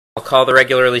I'll call the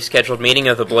regularly scheduled meeting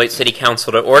of the Beloit City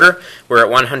Council to order. We're at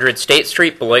 100 State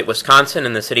Street, Beloit, Wisconsin,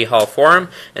 in the City Hall Forum,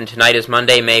 and tonight is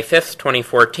Monday, May 5th,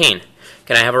 2014.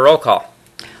 Can I have a roll call?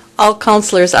 All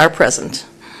councilors are present.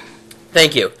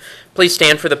 Thank you. Please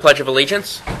stand for the Pledge of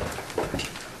Allegiance.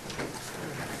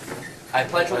 I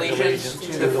pledge allegiance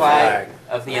to the flag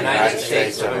of the United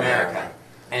States of America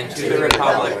and to the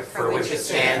republic for which it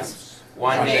stands,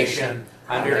 one nation,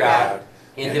 under God,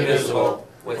 indivisible,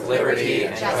 with liberty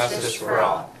and justice for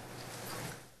all.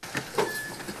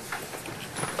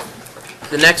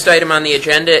 The next item on the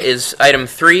agenda is item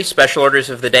 3, Special Orders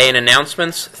of the Day and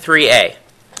Announcements, 3A.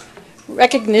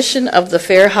 Recognition of the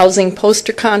Fair Housing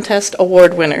Poster Contest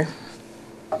Award winner.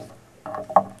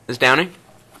 Ms. Downing?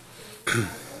 Can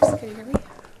you hear me?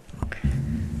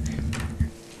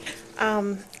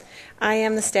 I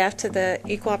am the staff to the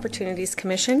Equal Opportunities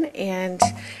Commission, and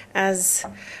as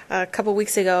a couple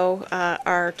weeks ago,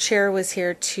 our chair was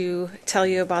here to tell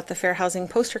you about the Fair Housing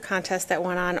Poster Contest that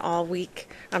went on all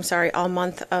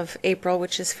month of April,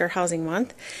 which is Fair Housing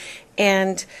Month.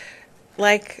 And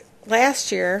like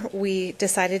last year, we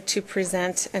decided to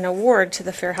present an award to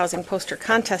the Fair Housing Poster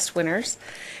Contest winners.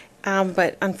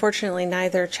 But unfortunately,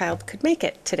 neither child could make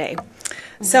it today.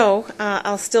 So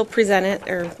I'll still present it,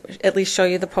 or at least show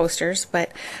you the posters,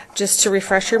 but just to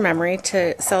refresh your memory,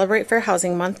 to celebrate Fair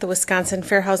Housing Month, the Wisconsin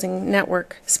Fair Housing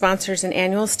Network sponsors an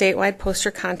annual statewide poster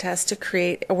contest to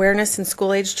create awareness in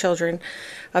school-age children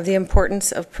of the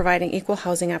importance of providing equal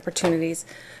housing opportunities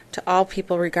to all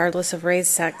people regardless of race,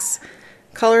 sex,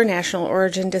 color, national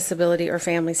origin, disability, or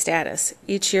family status.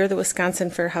 Each year, the Wisconsin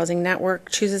Fair Housing Network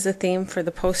chooses a theme for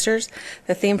the posters.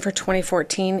 The theme for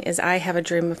 2014 is I Have a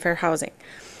Dream of Fair Housing.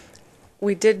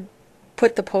 We did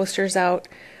put the posters out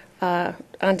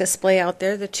on display out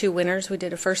there, the two winners. We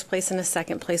did a first place and a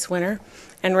second place winner,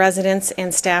 and residents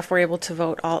and staff were able to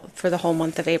vote for the whole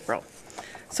month of April.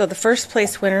 So the first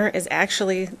place winner is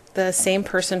actually the same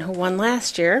person who won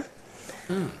last year.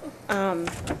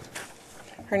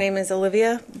 Her name is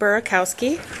Olivia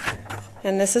Burakowski,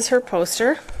 and this is her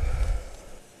poster.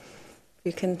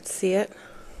 You can see it. It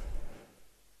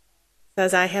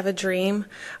says, I have a dream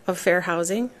of fair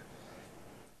housing.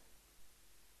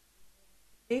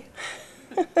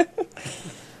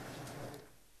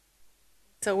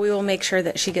 So we will make sure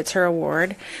that she gets her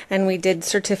award. And we did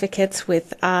certificates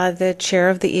with the chair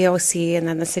of the EOC and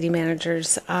then the city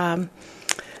manager's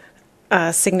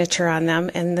signature on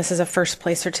them, and this is a first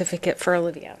place certificate for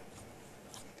Olivia.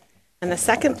 And the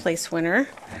second place winner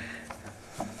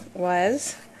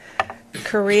was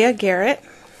Korea Garrett,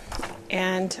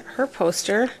 and her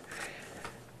poster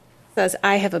says,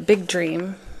 I have a big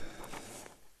dream.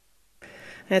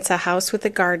 And it's a house with a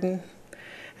garden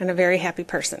and a very happy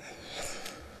person.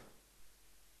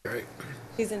 Great.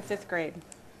 She's in 5th grade.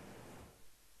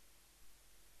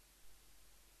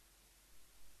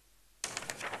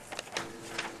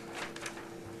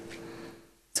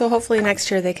 So hopefully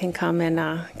next year they can come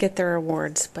and get their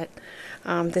awards, but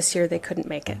this year they couldn't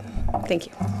make it. Thank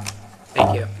you.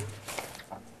 Thank you.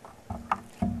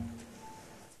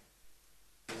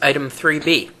 Item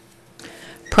 3B.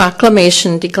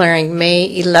 Proclamation declaring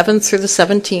May 11th through the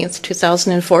 17th,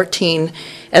 2014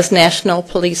 as National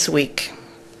Police Week.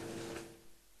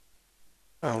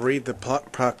 I'll read the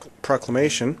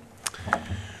proclamation.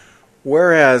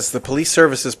 Whereas the police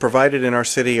services provided in our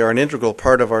city are an integral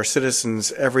part of our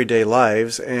citizens' everyday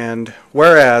lives, and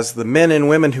whereas the men and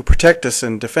women who protect us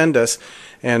and defend us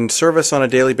and serve us on a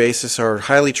daily basis are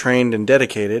highly trained and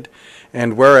dedicated,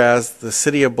 and whereas the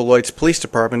City of Beloit's Police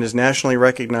Department is nationally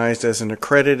recognized as an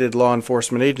accredited law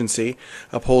enforcement agency,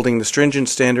 upholding the stringent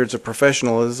standards of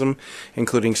professionalism,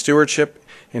 including stewardship,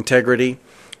 integrity,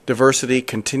 diversity,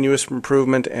 continuous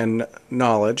improvement, and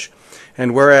knowledge.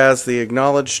 And whereas the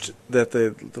acknowledged that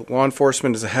the law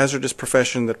enforcement is a hazardous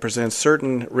profession that presents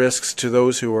certain risks to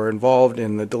those who are involved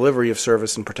in the delivery of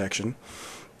service and protection.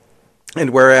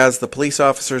 And whereas the police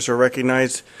officers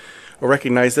recognize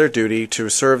their duty to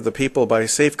serve the people by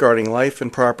safeguarding life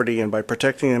and property and by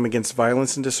protecting them against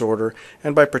violence and disorder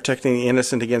and by protecting the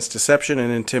innocent against deception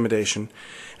and intimidation.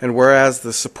 And whereas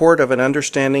the support of an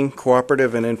understanding,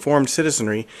 cooperative, and informed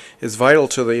citizenry is vital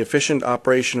to the efficient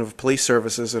operation of police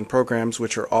services and programs,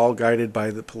 which are all guided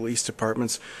by the police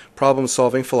department's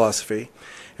problem-solving philosophy.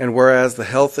 And whereas the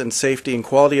health and safety and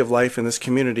quality of life in this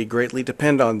community greatly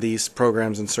depend on these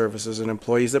programs and services and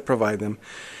employees that provide them.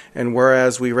 And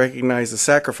whereas we recognize the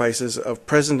sacrifices of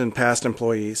present and past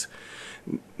employees.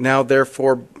 Now,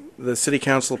 therefore, the City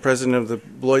Council, President of the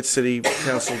Beloit City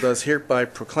Council, does hereby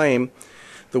proclaim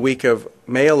the week of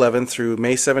May 11th through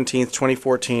May 17th,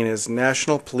 2014 as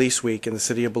National Police Week in the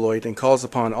City of Beloit, and calls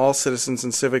upon all citizens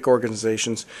and civic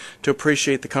organizations to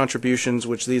appreciate the contributions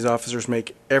which these officers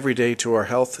make every day to our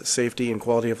health, safety, and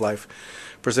quality of life.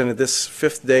 Presented this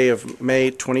 5th day of May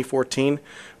 2014,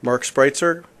 Mark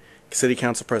Spreitzer, City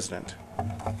Council President.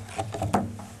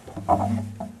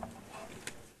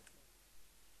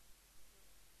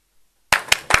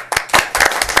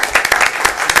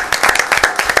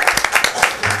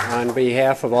 On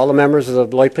behalf of all the members of the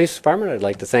Beloit Police Department, I'd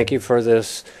like to thank you for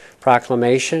this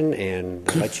proclamation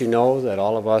and let you know that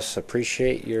all of us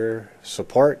appreciate your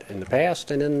support in the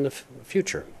past and in the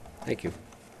future. Thank you.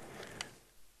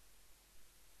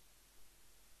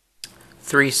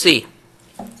 3C.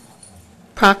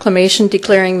 Proclamation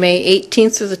declaring May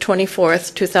 18th through the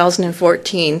 24th,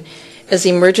 2014 as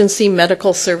Emergency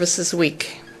Medical Services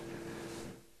Week.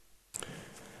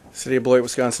 City of Beloit,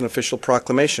 Wisconsin official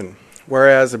proclamation.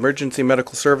 Whereas emergency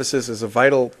medical services is a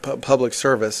vital public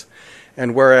service,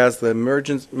 and whereas the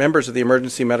members of the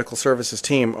emergency medical services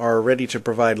team are ready to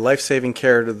provide life-saving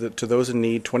care to those in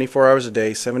need 24 hours a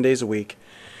day, 7 days a week,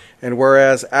 and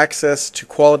whereas access to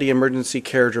quality emergency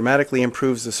care dramatically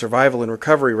improves the survival and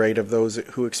recovery rate of those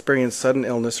who experience sudden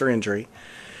illness or injury,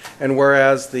 and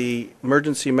whereas the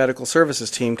emergency medical services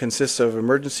team consists of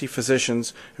emergency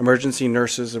physicians, emergency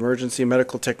nurses, emergency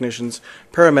medical technicians,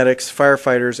 paramedics,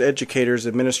 firefighters, educators,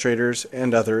 administrators,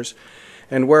 and others,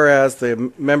 and whereas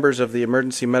the members of the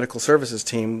emergency medical services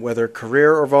team, whether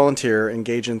career or volunteer,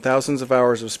 engage in thousands of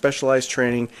hours of specialized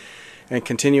training and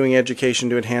continuing education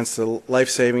to enhance the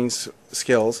life-saving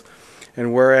skills,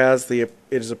 and whereas it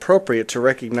is appropriate to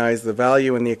recognize the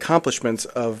value and the accomplishments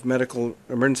of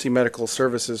emergency medical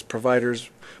services providers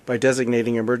by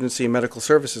designating Emergency Medical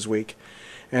Services Week,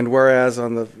 and whereas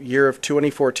on the year of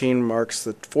 2014 marks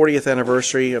the 40th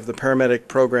anniversary of the paramedic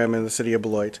program in the City of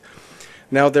Beloit.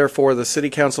 Now, therefore, the City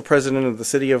Council President of the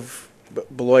City of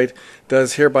Beloit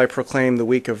does hereby proclaim the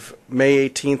week of May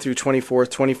 18th through 24th,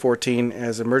 2014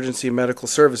 as Emergency Medical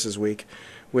Services Week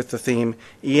with the theme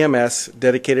EMS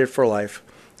Dedicated for Life.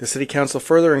 The City Council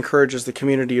further encourages the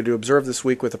community to observe this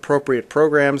week with appropriate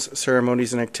programs,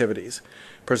 ceremonies, and activities.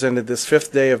 Presented this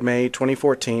 5th day of May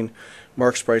 2014,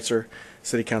 Mark Spreitzer,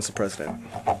 City Council President.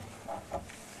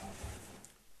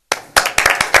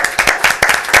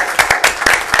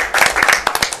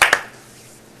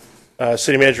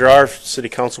 City Manager R, City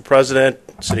Council President,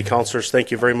 City Councilors, thank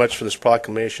you very much for this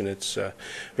proclamation. It's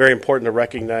very important to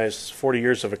recognize 40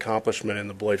 years of accomplishment in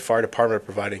the Beloit Fire Department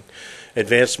providing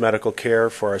advanced medical care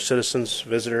for our citizens,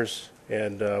 visitors,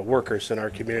 and workers in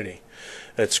our community.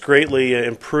 It's greatly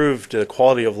improved the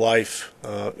quality of life,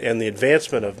 and the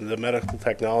advancement of the medical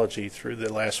technology through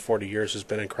the last 40 years has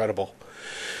been incredible.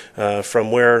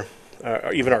 From where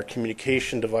even our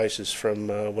communication devices from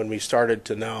when we started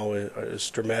to now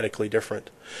is dramatically different.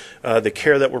 The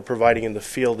care that we're providing in the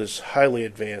field is highly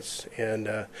advanced, and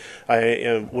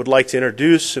I would like to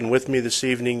introduce, and with me this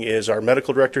evening is our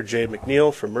Medical Director, Jay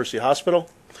McNeil from Mercy Hospital,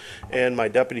 and my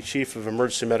Deputy Chief of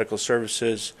Emergency Medical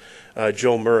Services,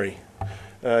 Joe Murray.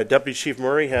 Deputy Chief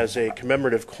Murray has a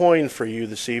commemorative coin for you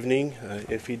this evening,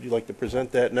 if you'd like to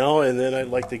present that now, and then I'd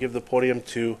like to give the podium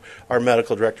to our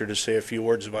Medical Director to say a few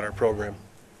words about our program.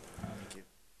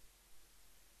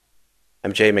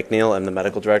 I'm Jay McNeil. I'm the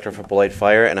Medical Director for Beloit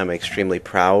Fire, and I'm extremely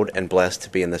proud and blessed to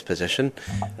be in this position.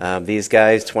 These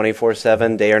guys,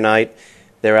 24/7, day or night,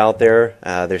 they're out there,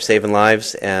 they're saving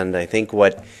lives, and I think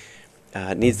what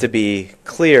needs to be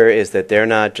clear is that they're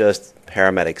not just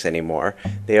paramedics anymore.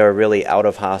 They are really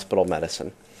out-of-hospital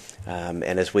medicine. And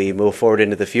as we move forward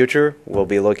into the future, we'll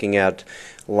be looking at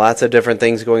lots of different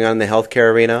things going on in the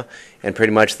healthcare arena, and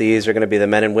pretty much these are going to be the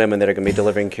men and women that are going to be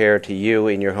delivering care to you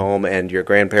in your home and your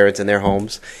grandparents in their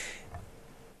homes.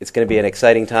 It's going to be an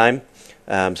exciting time,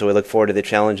 so we look forward to the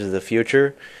challenges of the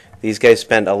future. These guys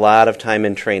spend a lot of time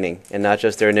in training, and not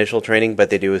just their initial training, but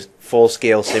they do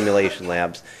full-scale simulation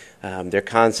labs. They're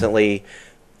constantly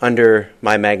under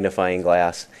my magnifying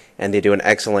glass, and they do an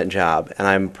excellent job. And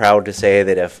I'm proud to say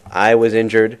that if I was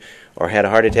injured or had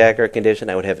a heart attack or a condition,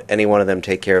 I would have any one of them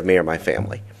take care of me or my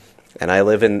family. And I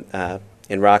live in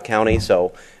Rock County,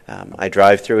 so I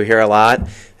drive through here a lot,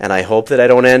 and I hope that I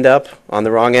don't end up on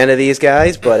the wrong end of these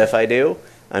guys, but if I do,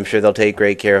 I'm sure they'll take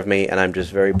great care of me, and I'm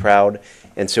just very proud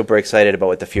and super excited about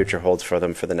what the future holds for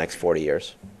them for the next 40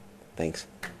 years. Thanks.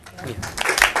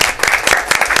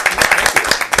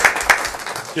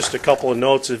 Just a couple of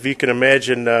notes. If you can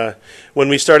imagine, when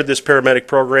we started this paramedic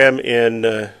program in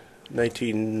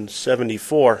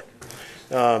 1974,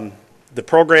 the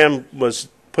program was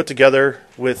put together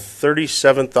with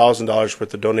 $37,000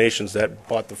 worth of donations that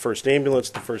bought the first ambulance,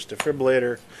 the first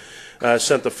defibrillator,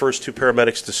 sent the first 2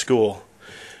 paramedics to school.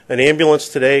 An ambulance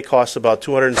today costs about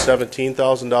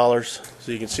 $217,000,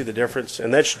 so you can see the difference.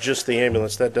 And that's just the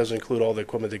ambulance. That doesn't include all the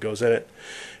equipment that goes in it.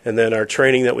 And then our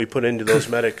training that we put into those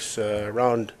medics,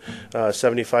 around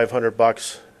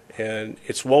 $7,500. And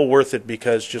it's well worth it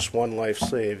because just one life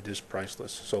saved is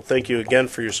priceless. So thank you again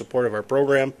for your support of our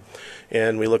program,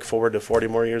 and we look forward to 40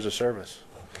 more years of service.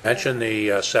 Mention the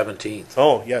 17th.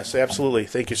 Oh, yes, absolutely.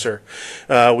 Thank you, sir.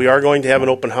 We are going to have an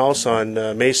open house on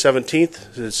May 17th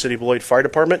at the City of Beloit Fire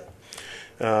Department.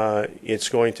 It's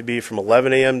going to be from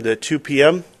 11 a.m. to 2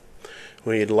 p.m.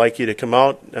 We'd like you to come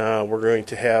out. We're going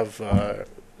to have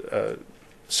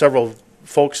several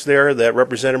folks there that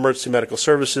represent emergency medical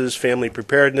services, family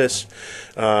preparedness,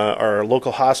 our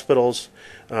local hospitals,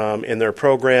 and their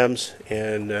programs.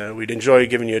 And we'd enjoy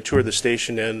giving you a tour of the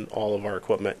station and all of our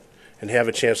equipment, and have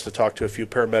a chance to talk to a few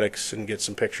paramedics and get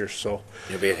some pictures. So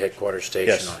You'll be at Headquarters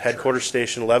Station. yes, on headquarters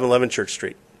station, 1111 Church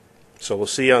Street. So we'll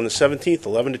see you on the 17th,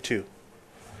 11 to 2.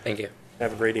 Thank you.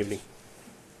 Have a great evening.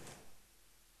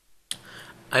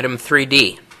 Item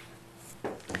 3D.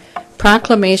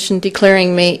 Proclamation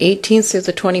declaring May 18th through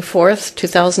the 24th,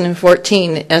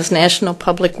 2014 as National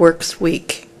Public Works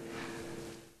Week.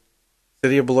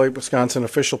 City of Beloit, Wisconsin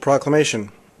official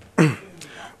proclamation.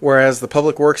 Whereas the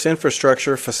public works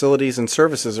infrastructure, facilities, and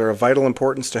services are of vital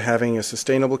importance to having a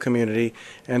sustainable community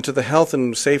and to the health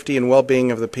and safety and well-being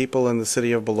of the people in the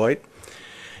City of Beloit.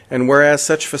 And whereas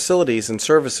such facilities and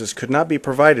services could not be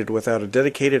provided without a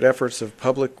dedicated efforts of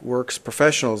public works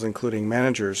professionals, including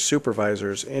managers,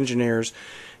 supervisors, engineers,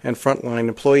 and frontline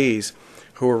employees,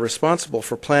 who are responsible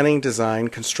for planning, design,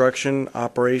 construction,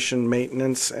 operation,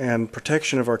 maintenance, and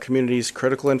protection of our community's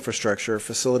critical infrastructure,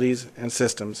 facilities, and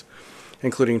systems,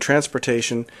 including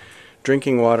transportation,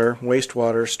 drinking water,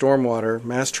 wastewater, stormwater,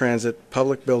 mass transit,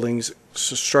 public buildings,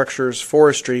 structures,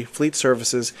 forestry, fleet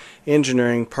services,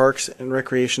 engineering, parks and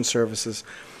recreation services,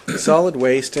 solid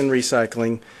waste and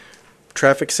recycling,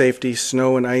 traffic safety,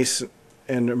 snow and ice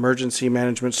and emergency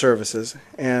management services.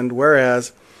 And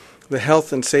whereas the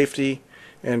health and safety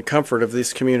and comfort of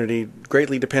this community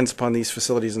greatly depends upon these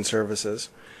facilities and services.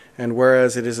 And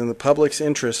whereas it is in the public's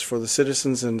interest for the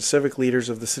citizens and civic leaders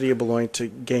of the City of Beloit to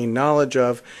gain knowledge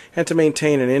of and to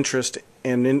maintain an interest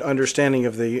and understanding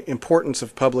of the importance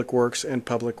of public works and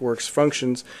public works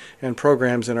functions and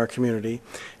programs in our community.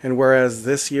 And whereas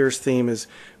this year's theme is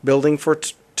Building for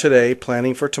Today,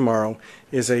 Planning for Tomorrow,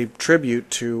 is a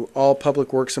tribute to all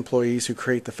public works employees who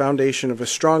create the foundation of a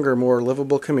stronger, more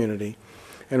livable community.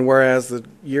 And whereas the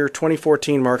year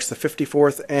 2014 marks the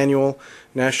 54th annual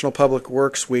National Public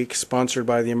Works Week sponsored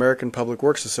by the American Public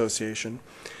Works Association,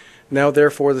 now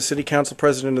therefore the City Council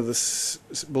President of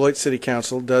the Beloit City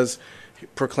Council does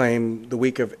proclaim the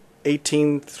week of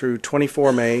 18 through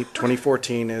 24 May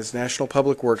 2014 as National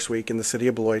Public Works Week in the City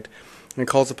of Beloit, and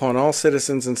calls upon all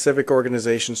citizens and civic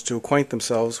organizations to acquaint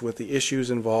themselves with the issues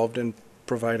involved in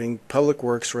providing public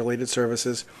works related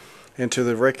services and to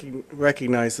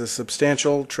recognize the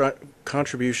substantial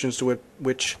contributions to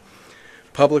which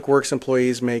public works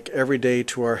employees make every day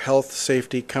to our health,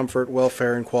 safety, comfort,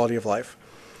 welfare, and quality of life.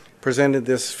 Presented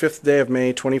this 5th day of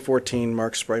May 2014,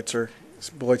 Mark Spreitzer,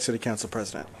 Beloit City Council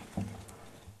President.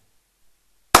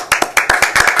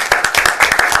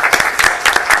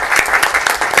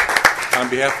 On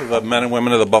behalf of the men and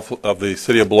women of the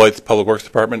City of Beloit's Public Works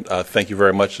Department, thank you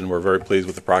very much, and we're very pleased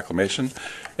with the proclamation.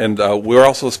 And we're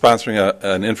also sponsoring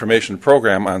an information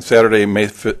program on Saturday, May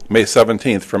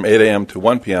 17th from 8 a.m. to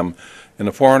 1 p.m. in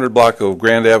the 400 block of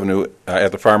Grand Avenue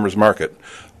at the Farmers Market.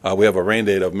 We have a rain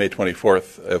date of May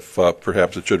 24th, if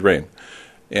perhaps it should rain.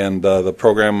 And the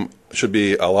program should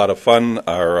be a lot of fun.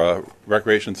 Our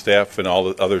recreation staff and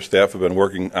all the other staff have been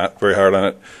working very hard on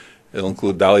it. It'll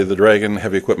include Dolly the Dragon,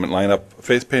 heavy equipment lineup,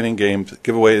 face painting, games,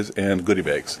 giveaways, and goodie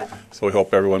bags. So we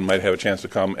hope everyone might have a chance to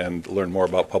come and learn more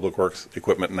about public works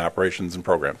equipment and operations and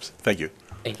programs. Thank you.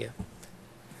 Thank you.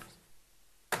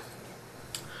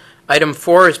 Item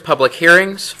 4 is public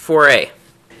hearings. 4A.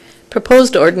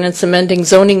 Proposed ordinance amending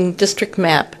zoning district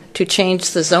map to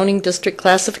change the zoning district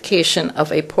classification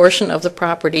of a portion of the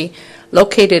property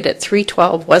located at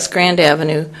 312 West Grand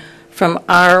Avenue from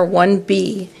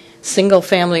R1B Single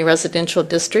Family Residential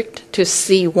District to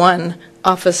C1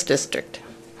 Office District.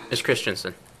 Ms.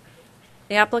 Christensen.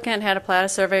 The applicant had a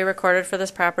plat survey recorded for this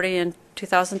property in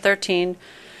 2013.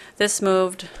 This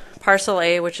moved parcel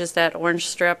A, which is that orange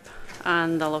strip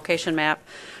on the location map,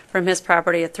 from his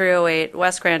property at 308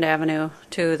 West Grand Avenue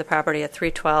to the property at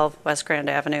 312 West Grand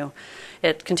Avenue.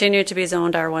 It continued to be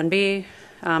zoned R1B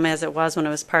as it was when it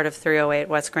was part of 308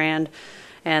 West Grand,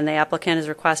 and the applicant is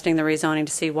requesting the rezoning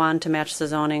to C1 to match the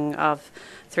zoning of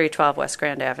 312 West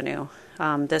Grand Avenue.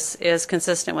 This is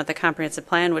consistent with the comprehensive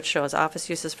plan, which shows office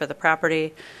uses for the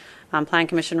property. Plan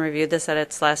Commission reviewed this at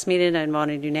its last meeting and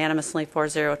voted unanimously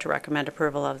 4-0 to recommend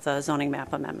approval of the zoning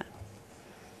map amendment.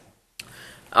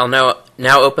 I'll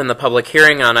now open the public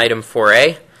hearing on item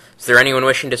 4A. Is there anyone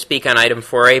wishing to speak on item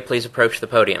 4A? Please approach the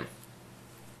podium.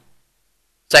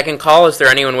 Second call, is there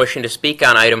anyone wishing to speak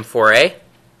on item 4A?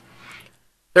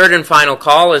 Third and final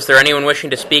call, is there anyone wishing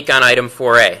to speak on item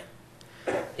 4A?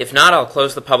 If not, I'll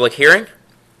close the public hearing.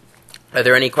 Are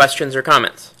there any questions or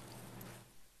comments?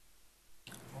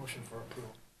 Motion for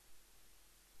approval.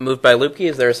 Moved by Lupke,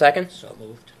 is there a second? So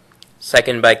moved.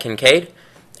 Second by Kincaid.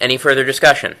 Any further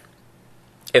discussion?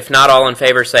 If not, all in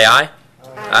favor say aye.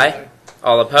 Aye.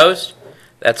 All opposed?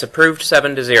 That's approved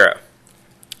 7-0.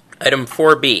 Item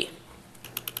 4B.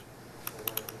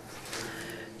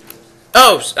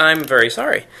 Oh, I'm very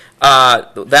sorry.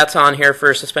 That's on here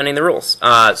for suspending the rules.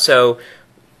 So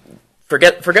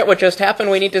forget what just happened.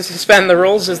 We need to suspend the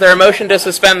rules. Is there a motion to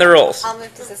suspend the rules? I'll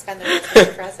move to suspend the rules,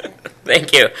 Mr. President.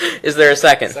 Thank you. Is there a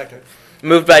second? Second.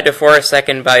 Moved by DeForest,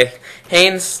 second by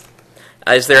Haynes.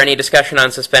 Is there any discussion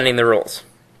on suspending the rules?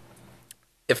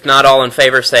 If not, all in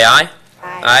favor say aye.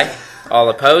 Aye. Aye. All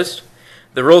opposed?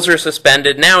 The rules are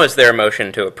suspended. Now is there a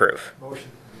motion to approve?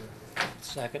 Motion.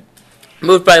 Second.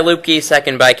 Moved by Lupke,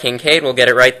 second by Kincaid. We'll get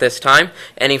it right this time.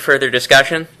 Any further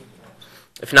discussion?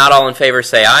 If not, all in favor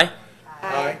say aye.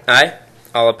 Aye. Aye.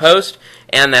 All opposed?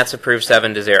 And that's approved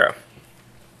 7-0.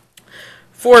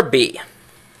 4B.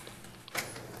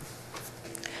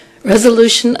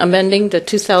 Resolution amending the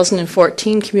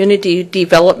 2014 Community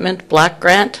Development Block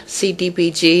Grant,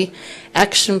 CDBG,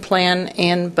 Action Plan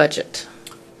and Budget.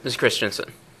 Ms.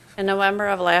 Christensen. In November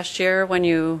of last year, when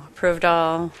you approved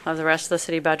all of the rest of the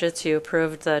city budgets, you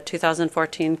approved the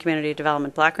 2014 Community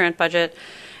Development Block Grant budget.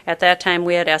 At that time,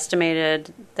 we had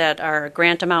estimated that our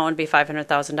grant amount would be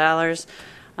 $500,000.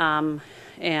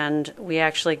 And we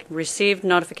actually received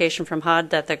notification from HUD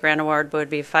that the grant award would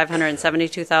be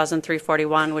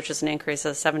 $572,341, which is an increase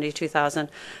of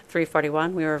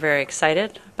 $72,341. We were very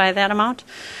excited by that amount.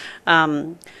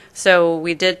 So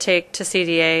we did take to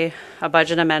CDA a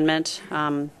budget amendment.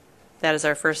 That is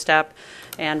our first step.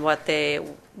 And what they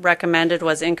recommended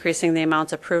was increasing the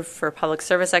amounts approved for public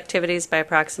service activities by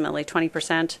approximately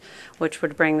 20%, which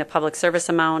would bring the public service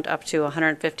amount up to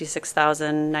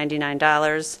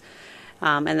 $156,099.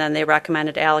 And then they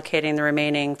recommended allocating the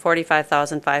remaining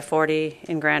 $45,540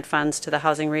 in grant funds to the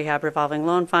Housing Rehab Revolving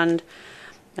Loan Fund.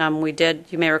 You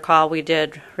may recall, we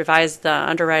did revise the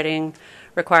underwriting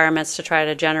requirements to try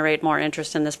to generate more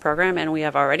interest in this program, and we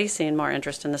have already seen more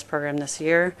interest in this program this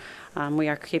year. We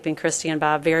are keeping Christy and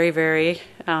Bob very, very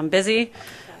busy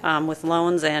with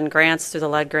loans and grants through the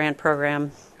lead grant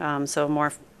program. So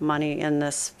more money in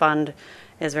this fund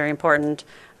is very important.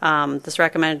 This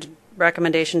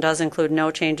recommendation does include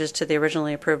no changes to the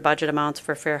originally approved budget amounts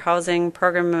for fair housing,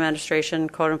 program administration,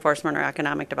 code enforcement, or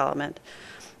economic development.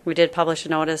 We did publish a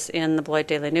notice in the Beloit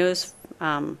Daily News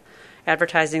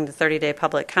advertising the 30-day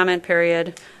public comment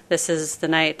period. This is the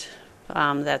night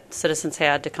that citizens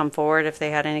had to come forward if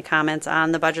they had any comments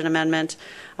on the budget amendment,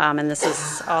 and this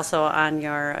is also on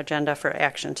your agenda for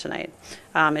action tonight.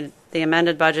 The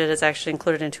amended budget is actually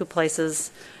included in two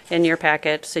places in your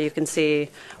packet, so you can see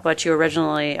what you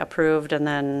originally approved, and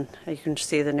then you can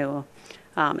see the new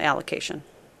allocation.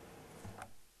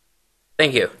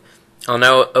 Thank you. I'll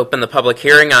now open the public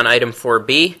hearing on item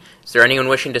 4B. Is there anyone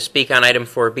wishing to speak on item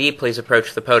 4B? Please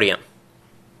approach the podium.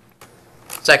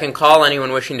 Second call,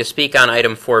 anyone wishing to speak on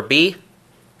item 4B?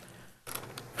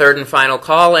 Third and final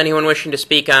call, anyone wishing to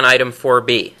speak on item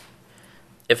 4B?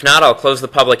 If not, I'll close the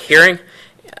public hearing.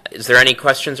 Is there any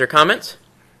questions or comments?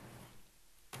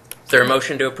 Is there a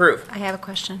motion to approve? I have a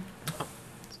question.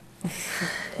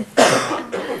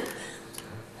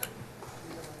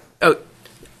 Oh,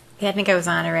 Yeah, I think I was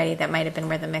on already. That might have been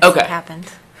where the mix-up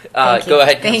happened. Go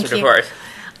ahead, Thank Mr. you.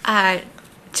 DeForest.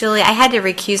 Julie, I had to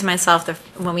recuse myself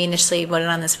when we initially voted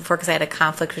on this before because I had a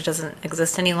conflict which doesn't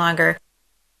exist any longer.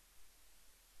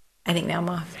 I think now I'm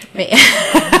off.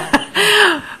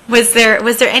 Was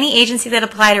there any agency that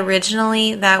applied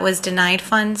originally that was denied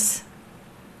funds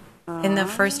in the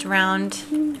first round?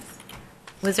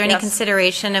 Was there any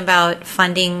consideration about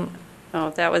funding? Oh,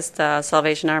 that was the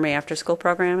Salvation Army after-school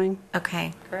programming.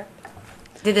 Okay. Correct.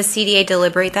 Did the CDA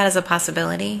deliberate that as a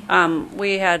possibility?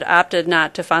 We had opted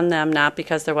not to fund them, not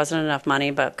because there wasn't enough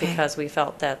money, but Okay. because we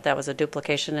felt that that was a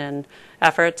duplication in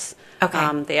efforts.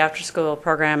 Okay. The after-school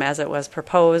program, as it was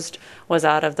proposed, was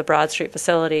out of the Broad Street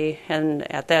facility,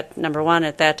 and at that, number one,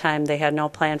 at that time, they had no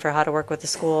plan for how to work with the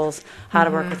schools, how to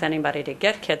work with anybody to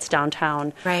get kids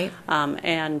downtown. Right.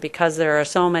 And because there are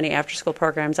so many after-school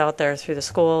programs out there through the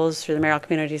schools, through the Merrill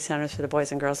Community Center, through the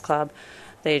Boys and Girls Club,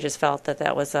 they just felt that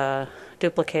that was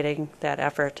duplicating that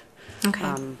effort.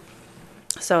 Okay.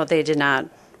 So they did not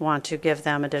want to give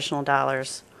them additional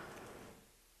dollars.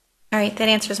 All right, that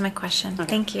answers my question. Okay.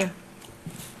 Thank you.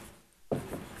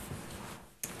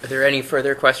 Are there any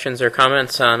further questions or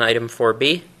comments on item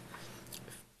 4B?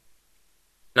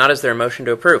 Not, is there a motion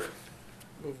to approve?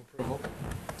 Move approval.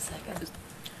 Second.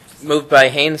 Moved by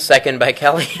Haynes, second by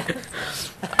Kelly.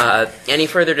 Any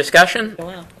further discussion?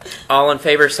 All in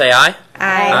favor say aye.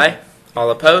 Aye. All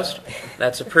opposed?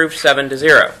 That's approved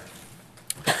 7-0.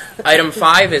 Item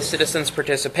 5 is citizens'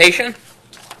 participation.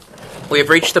 We have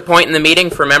reached the point in the meeting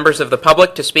for members of the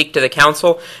public to speak to the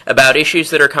council about issues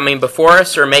that are coming before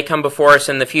us or may come before us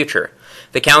in the future.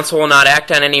 The council will not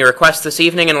act on any requests this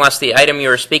evening unless the item you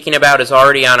are speaking about is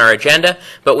already on our agenda,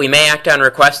 but we may act on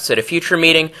requests at a future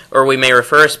meeting, or we may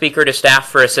refer a speaker to staff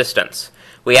for assistance.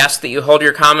 We ask that you hold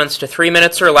your comments to 3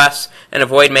 minutes or less and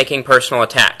avoid making personal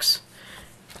attacks.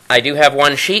 I do have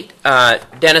one sheet.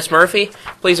 Dennis Murphy,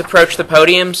 please approach the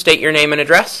podium, state your name and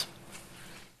address.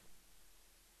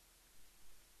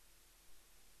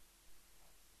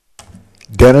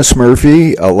 Dennis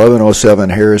Murphy,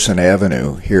 1107 Harrison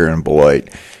Avenue here in Beloit.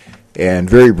 And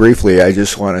very briefly, I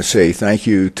just want to say thank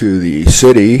you to the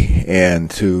city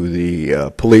and to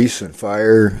the police and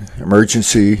fire,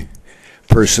 emergency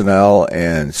personnel,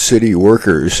 and city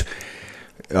workers.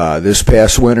 This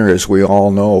past winter, as we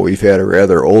all know, we've had a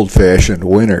rather old-fashioned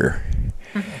winter.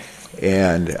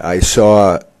 And I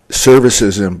saw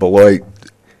services in Beloit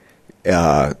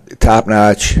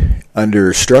top-notch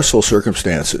under stressful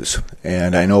circumstances,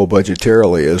 and I know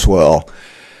budgetarily as well.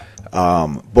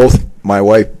 Both my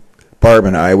wife Barb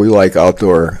and I, we like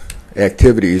outdoor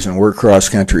activities, and we're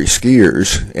cross-country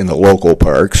skiers in the local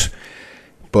parks.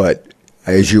 But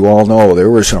as you all know,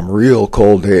 there were some real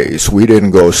cold days. We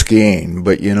didn't go skiing,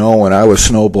 but you know, when I was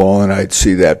snow blowing, I'd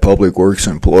see that public works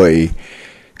employee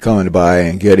coming by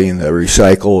and getting the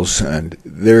recycles, and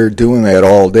they're doing that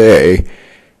all day.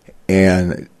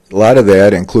 And a lot of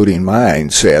that, including mine,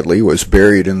 sadly, was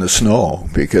buried in the snow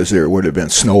because there would have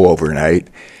been snow overnight.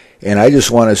 And I just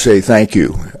want to say thank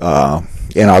you.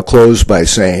 And I'll close by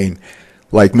saying,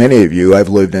 like many of you, I've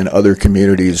lived in other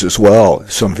communities as well,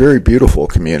 some very beautiful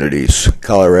communities,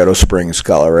 Colorado Springs,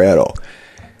 Colorado,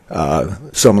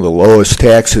 some of the lowest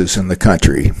taxes in the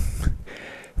country.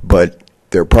 But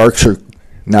their parks are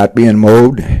not being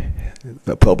mowed.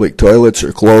 The public toilets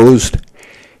are closed.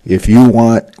 If you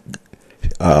want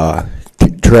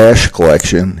trash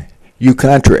collection, you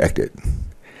contract it.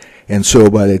 And so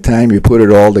by the time you put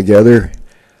it all together,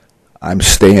 I'm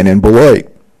staying in Beloit.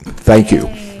 Thank you.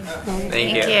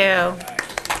 Thank you.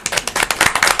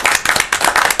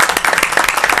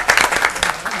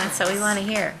 That's what we want to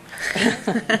hear.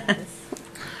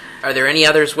 Are there any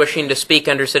others wishing to speak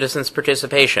under citizens'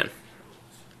 participation?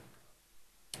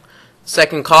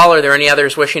 Second call, are there any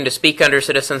others wishing to speak under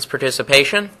citizens'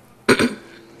 participation?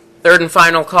 Third and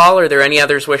final call, are there any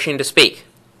others wishing to speak?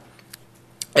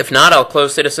 If not, I'll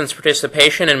close citizens'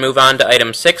 participation and move on to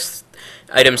item 6.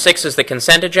 Item 6 is the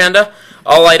consent agenda.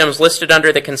 All items listed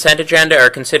under the consent agenda are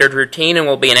considered routine and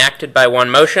will be enacted by one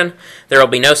motion. There will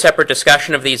be no separate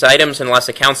discussion of these items unless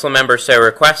a council member so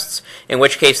requests, in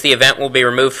which case the event will be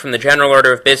removed from the general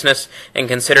order of business and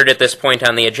considered at this point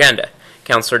on the agenda.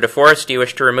 Councilor DeForest, do you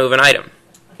wish to remove an item?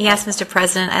 Yes, Mr.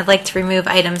 President, I'd like to remove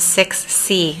item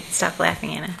 6C. Stop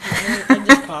laughing, Anna. I'm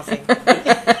just coughing.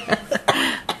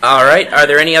 All right. Are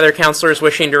there any other councilors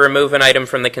wishing to remove an item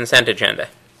from the consent agenda?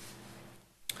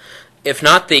 If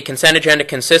not, the consent agenda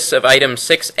consists of items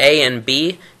 6A and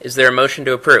B. Is there a motion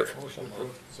to approve? Motion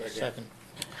approved. Second.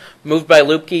 Moved by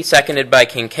Lupke, seconded by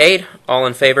Kincaid. All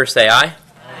in favor say aye.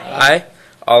 Aye.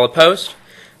 All opposed?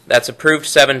 That's approved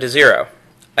 7-0.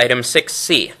 Item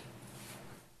 6C.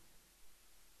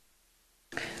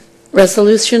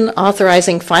 Resolution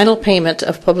authorizing final payment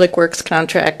of Public Works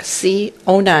Contract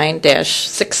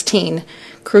C09-16,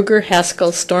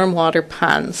 Kruger-Haskell Stormwater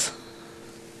Ponds.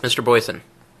 Mr. Boyson.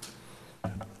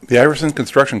 The Iverson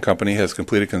Construction Company has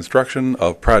completed construction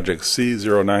of Project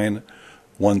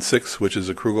C0916, which is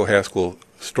a Kruger-Haskell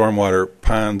Stormwater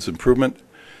Ponds improvement,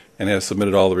 and has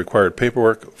submitted all the required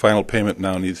paperwork. Final payment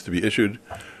now needs to be issued.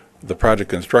 The project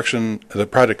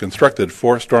constructed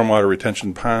 4 stormwater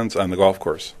retention ponds on the golf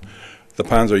course. The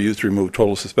ponds are used to remove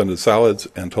total suspended solids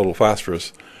and total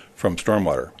phosphorus from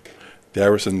stormwater. The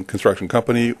Iverson Construction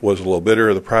Company was a low bidder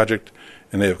of the project,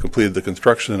 and they have completed the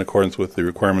construction in accordance with the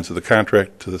requirements of the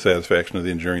contract to the satisfaction of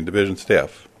the engineering division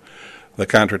staff. The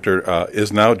contractor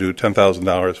is now due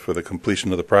 $10,000 for the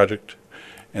completion of the project,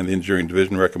 and the engineering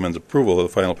division recommends approval of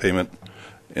the final payment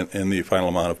in the final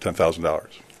amount of $10,000.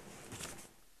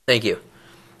 Thank you.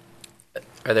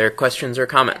 Are there questions or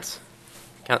comments?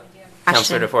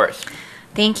 Councilor DeForest.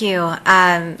 Thank you.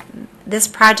 This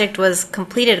project was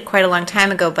completed quite a long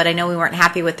time ago, but I know we weren't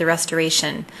happy with the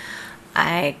restoration.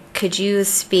 Could you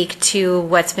speak to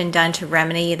what's been done to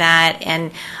remedy that?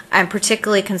 And I'm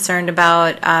particularly concerned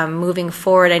about moving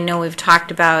forward. I know we've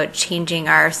talked about changing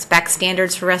our spec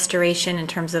standards for restoration in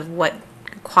terms of what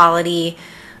quality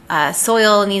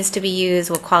soil needs to be used,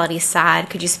 what quality sod.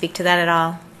 Could you speak to that at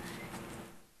all?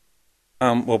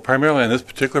 Well, primarily on this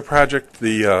particular project,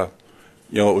 it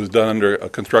was done under a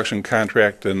construction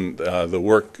contract, and the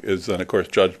work is then, of course,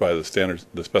 judged by the standards,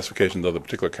 the specifications of the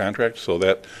particular contract. So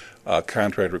that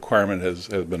contract requirement has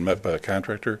been met by the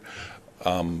contractor.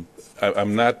 I'm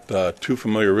not too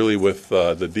familiar really with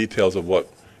the details of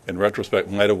what, in retrospect,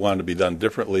 might have wanted to be done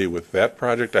differently with that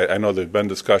project. I know there's been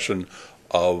discussion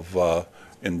of,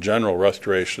 in general,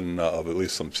 restoration of at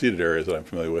least some seeded areas that I'm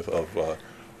familiar with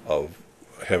of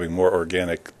having more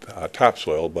organic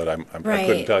topsoil, but I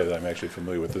couldn't tell you that I'm actually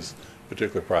familiar with this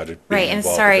particular project. Right, and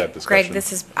sorry, Greg,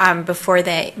 this is before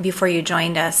you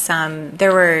joined us.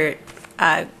 There were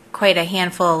quite a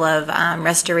handful of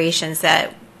restorations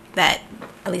that at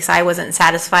least I wasn't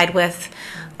satisfied with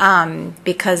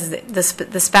because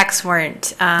the specs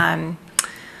weren't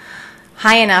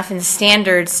high enough in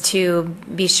standards to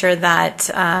be sure that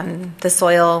the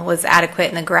soil was adequate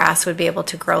and the grass would be able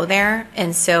to grow there.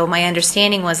 And so my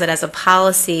understanding was that as a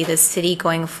policy, the city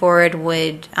going forward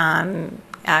would kind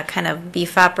of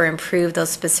beef up or improve those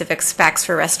specific specs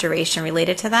for restoration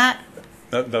related to that.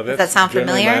 No, Does that sound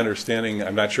familiar? My understanding,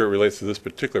 I'm not sure it relates to this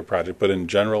particular project, but in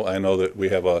general, I know that we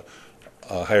have a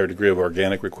higher degree of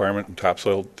organic requirement in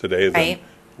topsoil today than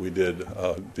we did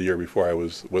the year before I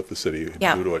was with the city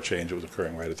due to a change that was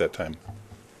occurring right at that time.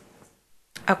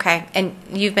 Okay, and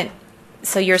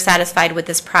so you're satisfied with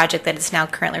this project that it's now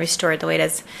currently restored the way it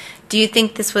is. Do you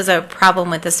think this was a problem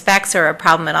with the specs or a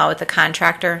problem at all with the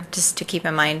contractor, just to keep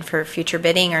in mind for future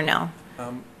bidding, or no?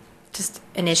 Just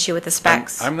an issue with the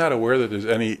specs? I'm not aware that there's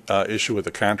any issue with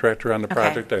the contractor on the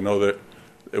project. I know that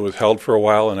it was held for a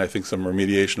while, and I think some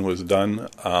remediation was done.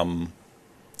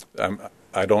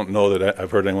 I don't know that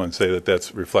I've heard anyone say that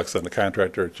that reflects on the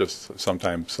contractor. It's just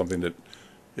sometimes something that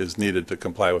is needed to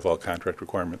comply with all contract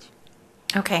requirements.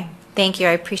 Okay, thank you.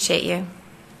 I appreciate you.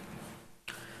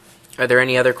 Are there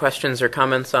any other questions or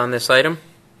comments on this item?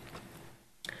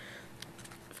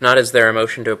 If not, is there a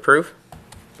motion to approve?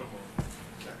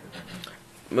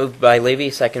 Moved by Levy,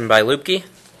 second by Lupke.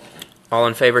 All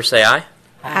in favor say aye.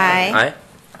 Aye. Aye.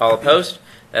 All opposed?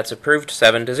 That's approved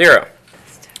 7-0.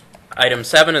 Item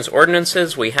 7 is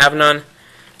ordinances. We have none.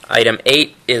 Item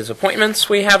 8 is appointments.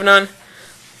 We have none.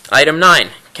 Item 9,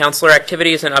 councilor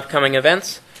activities and upcoming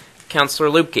events. Councilor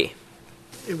Lupke.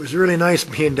 It was really nice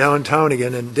being downtown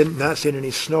again and not seeing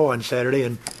any snow on Saturday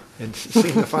and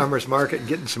seeing the farmer's market and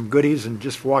getting some goodies and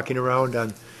just walking around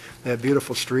on that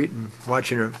beautiful street and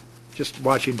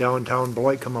watching downtown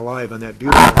Beloit come alive on that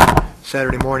beautiful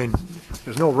Saturday morning.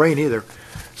 There's no rain either.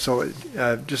 So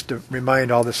just to remind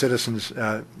all the citizens,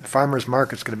 the farmer's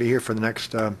market's going to be here for the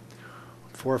next 4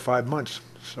 or 5 months.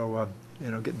 So,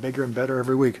 getting bigger and better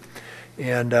every week.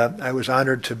 And I was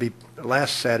honored to be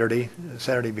last Saturday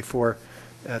before,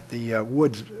 at the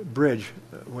Woods Bridge,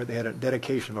 where they had a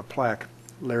dedication of a plaque.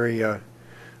 Larry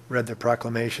read the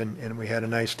proclamation, and we had a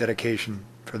nice dedication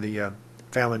for the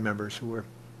family members who were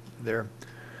there.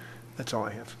 That's all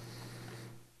I have.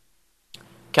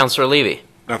 Councilor Levy.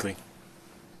 Nothing.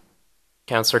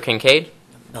 Councilor Kincaid.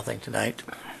 Nothing tonight.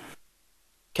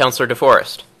 Councilor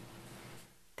DeForest.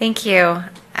 Thank you.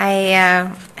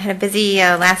 I had a busy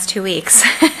last 2 weeks.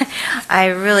 I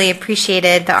really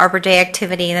appreciated the Arbor Day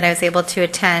activity that I was able to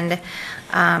attend.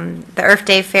 The Earth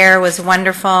Day Fair was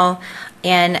wonderful.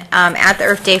 And at the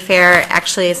Earth Day Fair,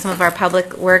 actually, some of our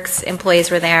Public Works employees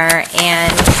were there,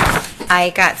 and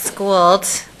I got schooled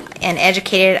and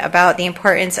educated about the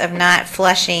importance of not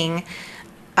flushing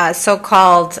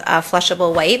so-called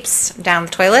flushable wipes down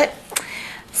the toilet.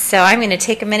 So I'm going to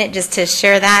take a minute just to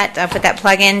share that, put that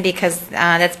plug in, because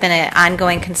that's been an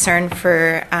ongoing concern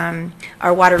for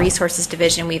our Water Resources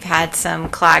Division. We've had some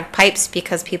clogged pipes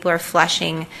because people are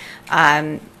flushing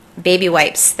baby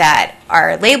wipes that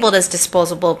are labeled as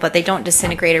disposable, but they don't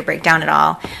disintegrate or break down at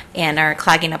all and are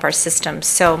clogging up our systems.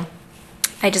 So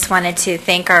I just wanted to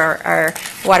thank our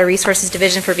Water Resources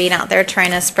Division for being out there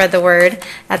trying to spread the word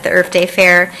at the Earth Day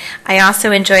Fair. I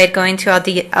also enjoyed going to Al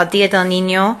Dia del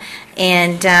Niño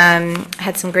and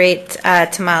had some great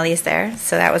tamales there,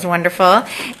 so that was wonderful.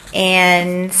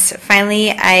 And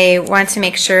finally, I want to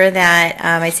make sure that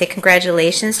I say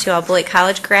congratulations to all Beloit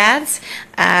College grads.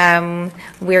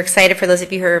 We're excited for those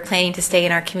of you who are planning to stay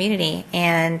in our community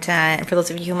and for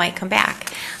those of you who might come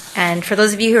back. And for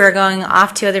those of you who are going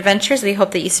off to other ventures, we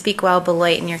hope that you speak well of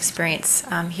Beloit and your experience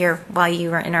here while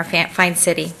you are in our fine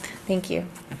city. Thank you.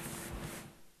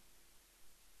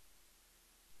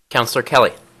 Councillor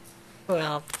Kelly.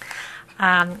 Well,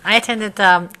 I attended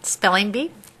Spelling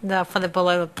Bee for the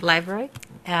Beloit Library.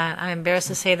 I'm embarrassed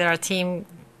to say that our team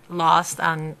lost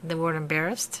on the word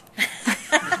embarrassed.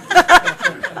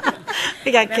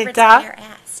 We got kicked out.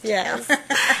 Yes.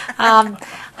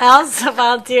 I also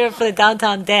volunteered for the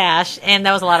Downtown Dash, and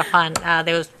that was a lot of fun.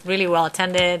 They was really well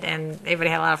attended, and everybody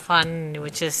had a lot of fun. It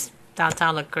was just,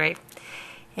 downtown looked great.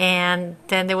 And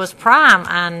then there was prom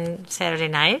on Saturday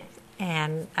night,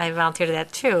 and I volunteered at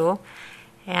that too.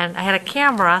 And I had a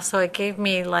camera, so it gave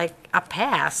me like a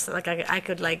pass. Like I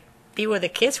could like be where the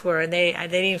kids were, and they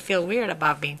didn't feel weird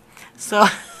about me. So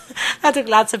I took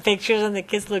lots of pictures, and the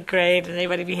kids looked great, and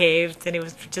everybody behaved, and it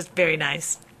was just very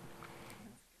nice.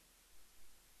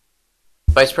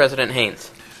 Vice President Haynes.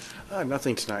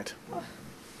 Nothing tonight.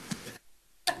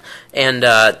 And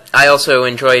I also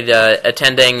enjoyed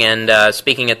attending and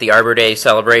speaking at the Arbor Day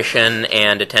celebration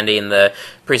and attending the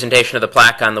presentation of the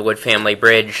plaque on the Wood Family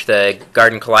Bridge, the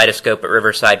Garden Kaleidoscope at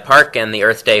Riverside Park, and the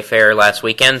Earth Day Fair last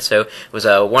weekend. So it was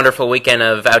a wonderful weekend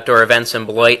of outdoor events in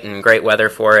Beloit and great weather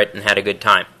for it, and had a good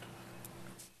time.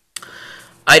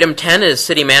 Item 10 is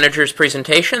City Manager's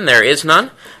presentation. There is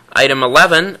none. Item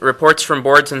 11, reports from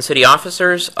boards and city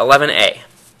officers. 11A.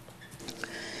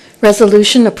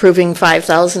 Resolution approving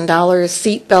 $5,000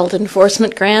 seatbelt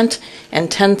enforcement grant and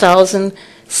 $10,000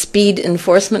 speed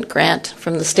enforcement grant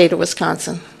from the state of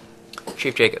Wisconsin.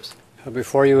 Chief Jacobs.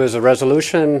 Before you is a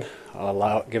resolution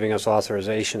giving us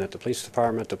authorization at the police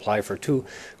department to apply for 2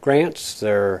 grants.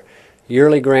 They're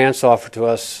yearly grants offered to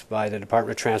us by the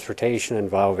Department of Transportation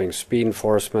involving speed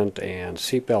enforcement and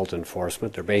seatbelt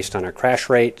enforcement. They're based on our crash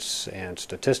rates and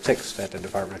statistics that the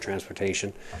Department of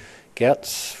Transportation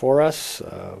gets for us.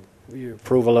 Your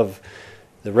approval of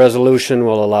the resolution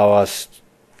will allow us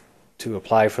to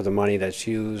apply for the money that's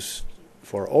used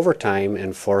for overtime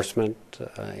enforcement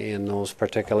in those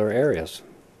particular areas.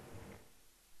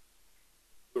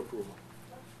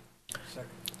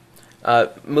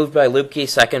 Moved by Lubke,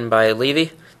 second by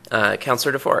Levy.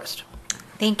 Councillor DeForest.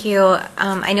 Thank you.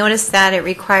 I noticed that it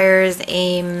requires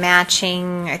a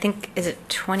matching, I think, is it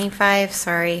 25?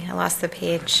 Sorry, I lost the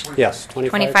page. Yes,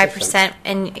 25%.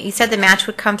 And you said the match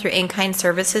would come through in-kind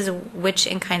services. Which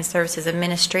in-kind services?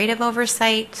 Administrative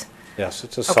oversight? Yes,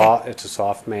 it's a Okay. it's a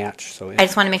soft match. So I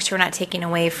just want to make sure we're not taking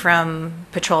away from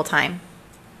patrol time.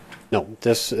 no,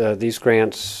 these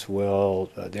grants will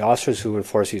the officers who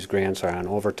enforce these grants are on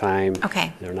overtime.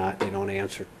 Okay. They don't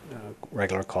answer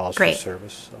regular calls Great. for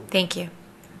service. So. Thank you.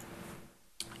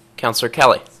 Councillor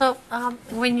Kelly. So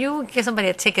when you give somebody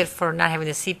a ticket for not having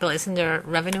a seatbelt, isn't there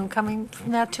revenue coming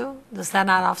from that too? Does that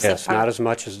not offset? Yes, not as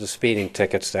much as the speeding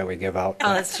tickets that we give out.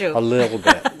 Oh, that's true. A little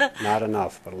bit, not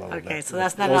enough, but a little bit. Okay, so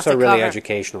that's not enough Those to are really cover-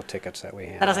 educational tickets that we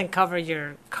have. That doesn't cover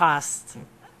your costs.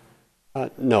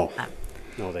 No,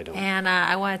 they don't. And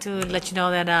I wanted to let you know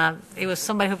that it was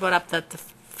somebody who brought up the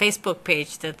Facebook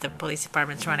page that the police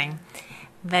department's running.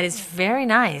 That is very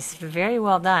nice, very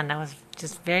well done. I was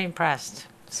just very impressed.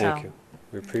 So Thank you.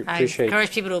 We I appreciate.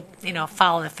 encourage people to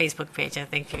follow the Facebook page. I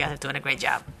think you guys are doing a great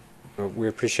job. We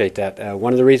appreciate that.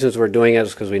 One of the reasons we're doing it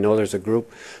is because we know there's a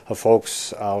group of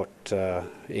folks out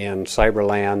in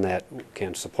Cyberland that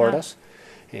can support us,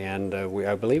 and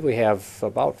I believe we have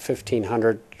about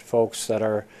 1,500 folks that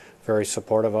are very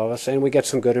supportive of us, and we get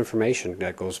some good information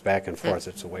that goes back and forth.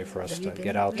 It's a way for us to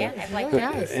get out there.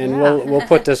 And we'll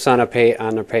put this on the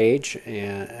page,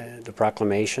 and the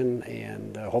proclamation,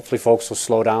 and hopefully folks will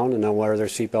slow down and they'll wear their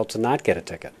seatbelts and not get a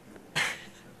ticket.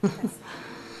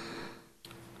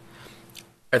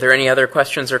 Are there any other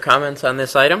questions or comments on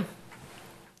this item?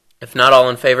 If not, all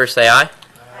in favor say aye.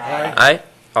 Aye. Aye.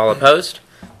 All opposed?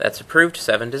 That's approved,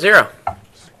 7-0.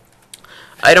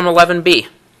 Item 11B.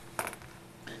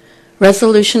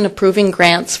 Resolution approving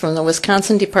grants from the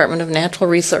Wisconsin Department of Natural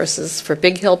Resources for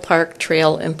Big Hill Park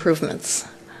Trail improvements.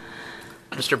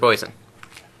 Mr. Boysen.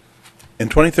 In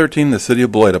 2013, the City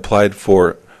of Beloit applied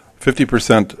for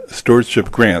 50% stewardship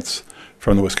grants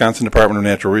from the Wisconsin Department of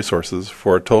Natural Resources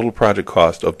for a total project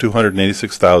cost of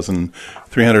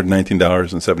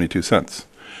 $286,319.72.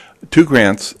 Two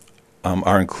grants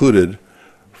are included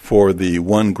for the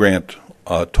one grant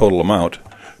total amount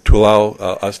to allow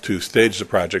us to stage the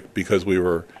project because we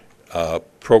were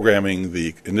programming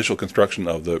the initial construction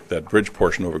of that bridge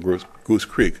portion over Goose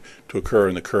Creek to occur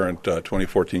in the current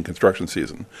 2014 construction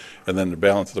season. And then the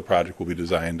balance of the project will be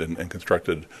designed and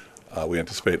constructed, we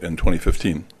anticipate, in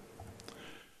 2015.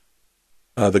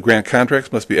 The grant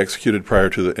contracts must be executed prior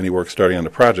to any work starting on the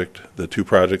project. The two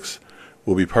projects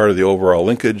will be part of the overall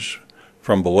linkage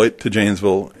from Beloit to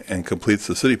Janesville and completes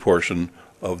the city portion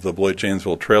of the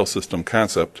Beloit-Janesville Trail System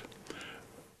concept.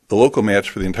 The local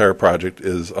match for the entire project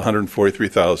is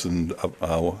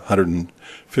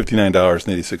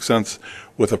 $143,159.86,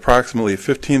 with approximately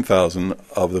 $15,000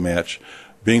 of the match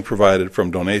being provided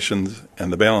from donations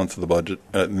and the balance of the budget,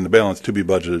 and the balance to be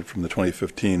budgeted from the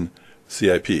 2015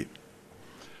 CIP.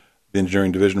 The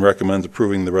Engineering Division recommends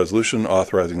approving the resolution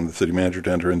authorizing the city manager to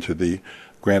enter into the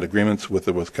grant agreements with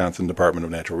the Wisconsin Department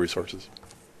of Natural Resources.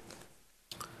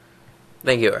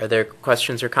 Thank you. Are there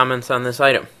questions or comments on this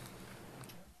item?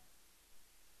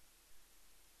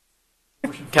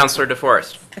 Councilor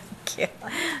DeForest. Thank you.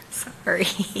 Sorry.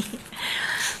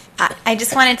 I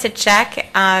just wanted to check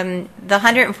the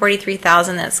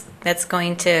 $143,000 that's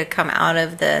going to come out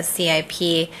of the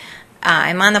CIP.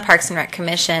 I'm on the Parks and Rec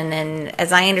Commission, and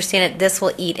as I understand it, this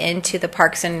will eat into the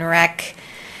Parks and Rec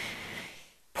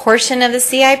portion of the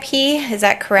CIP. Is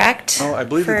that correct? Oh, I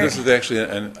believe that this is actually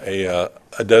a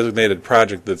designated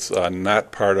project that's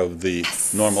not part of the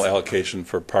normal allocation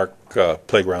for park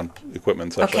playground equipment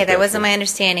and such Okay, like that wasn't my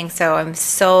understanding, so I'm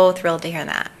so thrilled to hear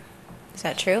that. Is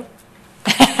that true?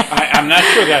 I'm not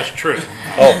sure that's true.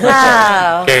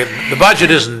 Wow. Okay, the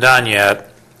budget isn't done yet.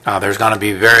 There's going to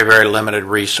be very, very limited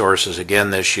resources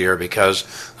again this year because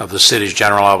of the city's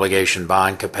general obligation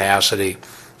bond capacity.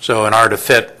 So in order to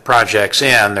fit projects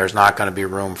in, there's not going to be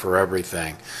room for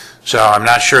everything. So I'm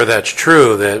not sure that's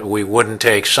true that we wouldn't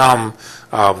take some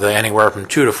of the anywhere from $200,000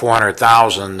 to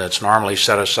 $400,000 that's normally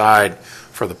set aside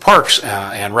for the parks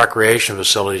and recreation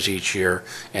facilities each year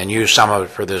and use some of it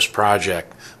for this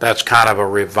project. That's kind of a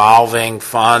revolving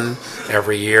fund.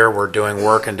 Every year we're doing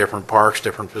work in different parks,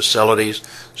 different facilities.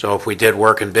 So if we did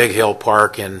work in Big Hill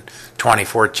Park in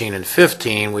 2014 and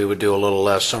 15, we would do a little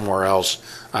less somewhere else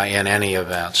in any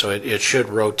event. So it should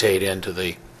rotate into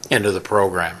the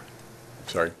program.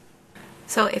 Sorry.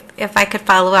 So if I could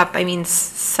follow up, I mean,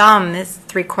 some is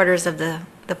 3/4 of the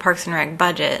Parks and Rec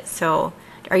budget. So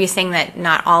are you saying that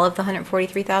not all of the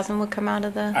 $143,000 would come out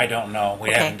of the? I don't know. We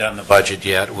Okay. haven't done the budget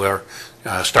yet. We're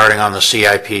starting on the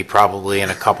CIP probably in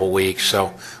a couple weeks,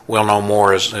 so we'll know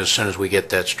more as soon as we get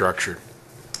that structured.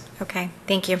 Okay,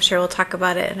 thank you. I'm sure we'll talk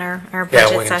about it in our budget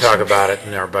session. Yeah, we can talk about it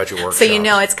in our budget workshop. So you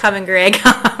know it's coming, Greg.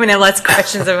 I'm going to have lots of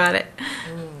questions about it.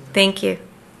 Thank you.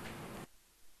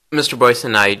 Mr.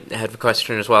 Boyson, I had a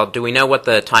question as well. Do we know what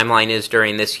the timeline is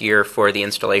during this year for the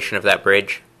installation of that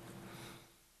bridge?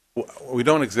 We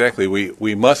don't exactly.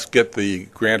 We must get the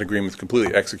grant agreements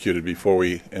completely executed before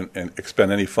we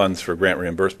expend any funds for grant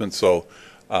reimbursement. So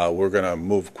we're going to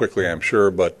move quickly, I'm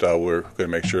sure, but we're going to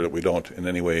make sure that we don't in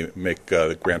any way make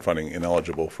the grant funding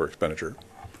ineligible for expenditure.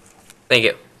 Thank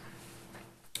you.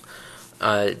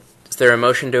 Is there a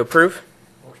motion to approve?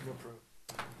 Motion to approve.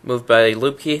 Moved by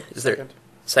Lubke. Is there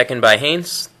second by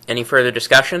Haynes? Any further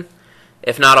discussion?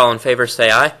 If not, all in favor say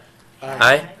aye.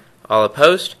 Aye. All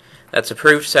opposed? That's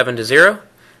approved 7-0.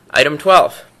 Item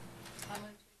 12.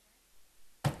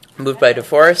 Moved by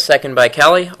DeForest, second by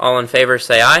Kelly. All in favor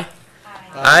say aye.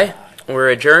 Aye. We're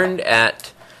adjourned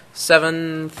at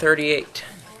 7:38.